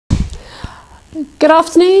Good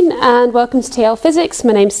afternoon and welcome to TL Physics.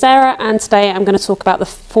 My name's Sarah and today I'm going to talk about the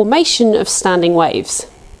formation of standing waves.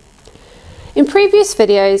 In previous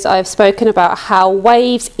videos I've spoken about how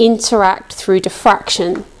waves interact through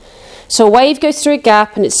diffraction. So a wave goes through a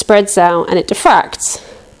gap and it spreads out and it diffracts.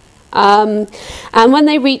 And when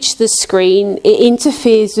they reach the screen it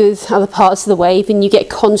interferes with other parts of the wave and you get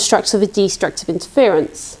constructive or destructive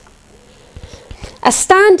interference. A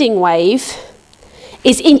standing wave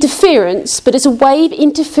is interference, but it's a wave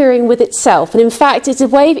interfering with itself, and in fact it's a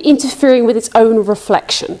wave interfering with its own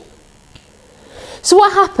reflection. So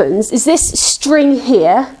what happens is this string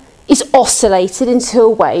here is oscillated into a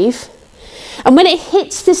wave, and when it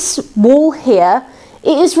hits this wall here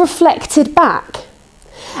it is reflected back.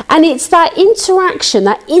 And it's that interaction,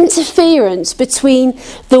 that interference between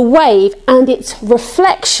the wave and its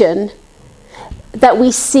reflection that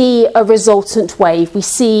we see a resultant wave. We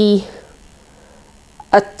see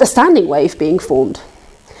a standing wave being formed.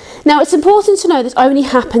 Now it's important to know this only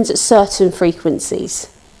happens at certain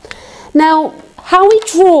frequencies. Now how we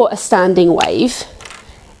draw a standing wave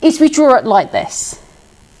is we draw it like this.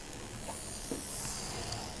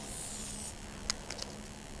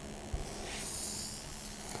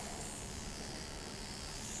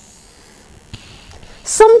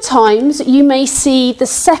 Sometimes you may see the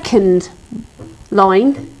second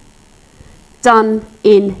line done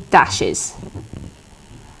in dashes.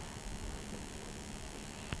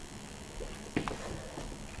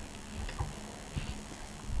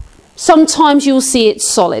 Sometimes you'll see it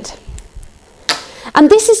solid. And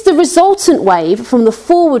this is the resultant wave from the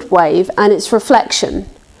forward wave and its reflection.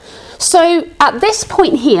 So at this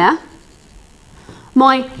point here,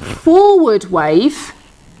 my forward wave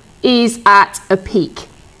is at a peak.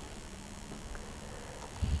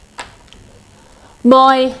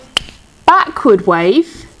 My backward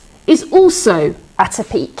wave is also at a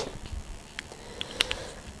peak.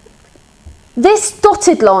 This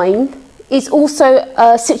dotted line is also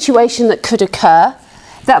a situation that could occur,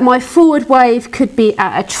 that my forward wave could be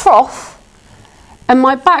at a trough and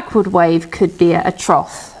my backward wave could be at a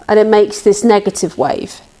trough, and it makes this negative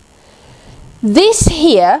wave. This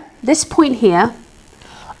here, this point here,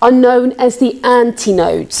 are known as the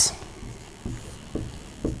antinodes.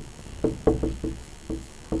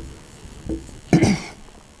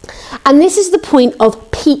 And this is the point of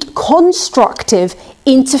peak constructive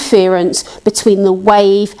interference between the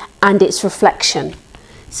wave and its reflection.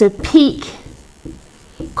 So peak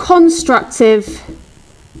constructive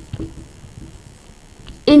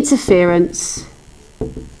interference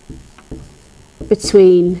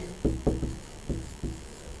between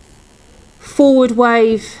forward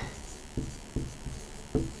wave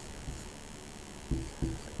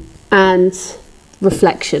and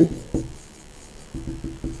reflection.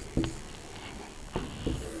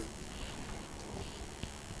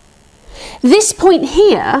 This point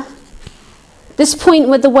here, this point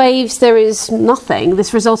where the waves there is nothing,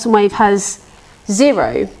 this resultant wave has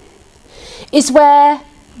 0, is where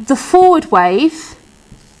the forward wave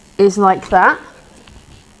is like that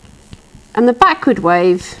and the backward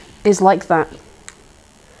wave is like that.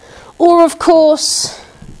 Or of course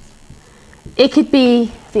it could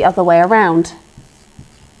be the other way around.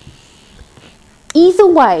 Either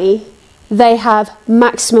way they have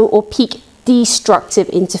maximum or peak destructive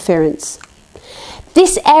interference.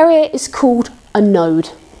 This area is called a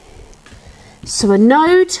node. So a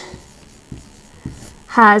node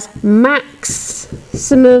has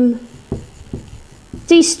maximum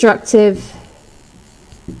destructive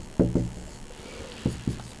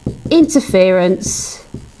interference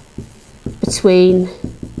between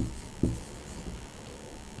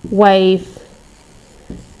wave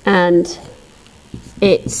and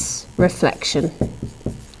its reflection.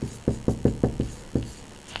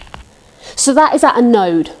 So that is at a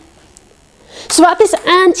node. So at this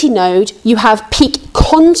antinode, you have peak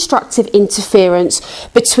constructive interference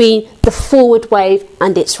between the forward wave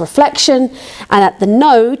and its reflection, and at the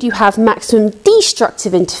node, you have maximum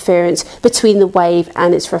destructive interference between the wave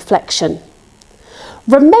and its reflection.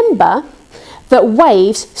 Remember that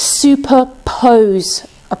waves superpose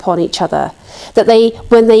upon each other, that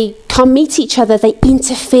when they meet each other, they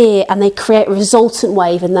interfere and they create a resultant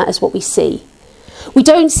wave, and that is what we see. We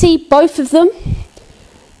don't see both of them.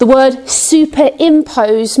 The word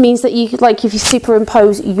superimpose means that if you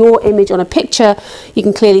superimpose your image on a picture, you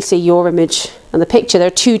can clearly see your image and the picture. There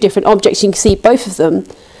are two different objects, you can see both of them.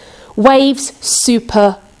 Waves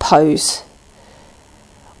superpose.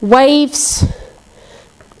 Waves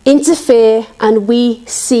interfere and we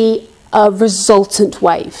see a resultant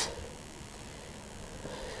wave.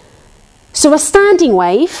 So a standing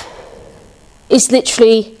wave is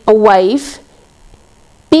literally a wave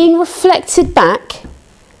being reflected back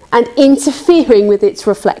and interfering with its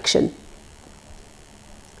reflection.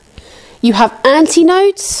 You have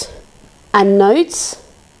antinodes and nodes,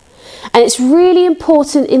 and it's really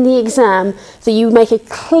important in the exam that you make a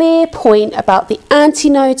clear point about the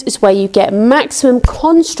antinodes is where you get maximum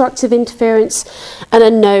constructive interference, and a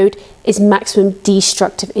node is maximum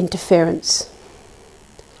destructive interference.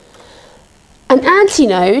 An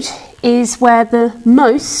antinode is where the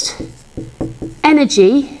most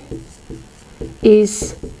energy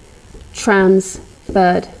is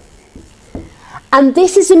transferred. And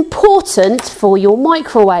this is important for your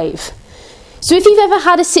microwave. So if you've ever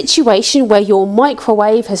had a situation where your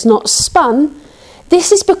microwave has not spun,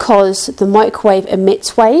 this is because the microwave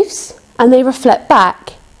emits waves and they reflect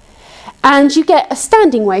back, and you get a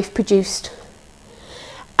standing wave produced.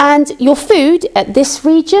 And your food at this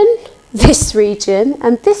region,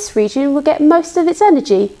 and this region will get most of its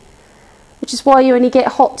energy, which is why you only get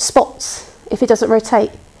hot spots if it doesn't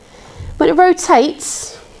rotate. When it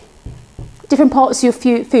rotates, different parts of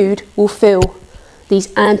your food will feel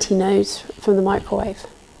these antinodes from the microwave.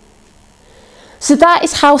 So that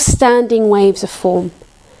is how standing waves are formed.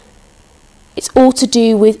 It's all to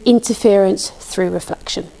do with interference through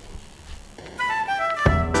reflection.